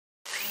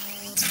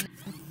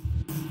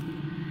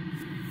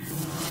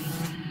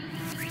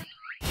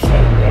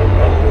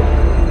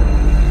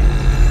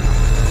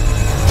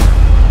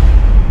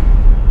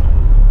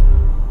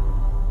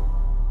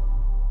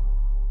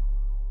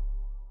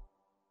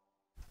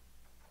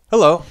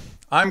Hello,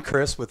 I'm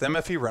Chris with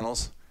MFE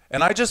Rentals,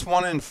 and I just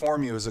want to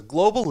inform you as a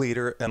global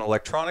leader in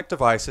electronic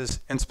devices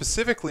and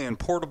specifically in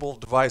portable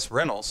device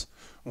rentals,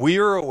 we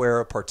are aware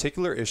of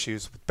particular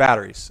issues with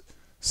batteries,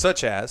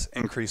 such as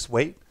increased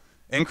weight,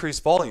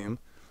 increased volume,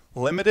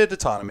 limited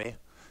autonomy,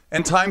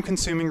 and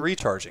time-consuming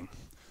recharging.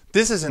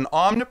 This is an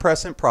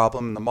omnipresent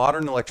problem in the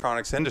modern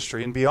electronics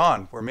industry and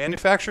beyond, where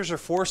manufacturers are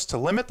forced to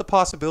limit the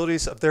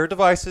possibilities of their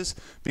devices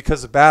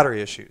because of battery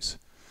issues.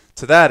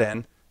 To that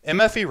end,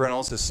 MFE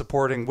Rentals is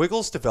supporting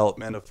WiGL's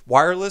development of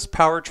wireless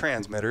power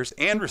transmitters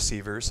and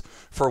receivers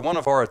for one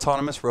of our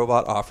autonomous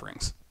robot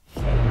offerings.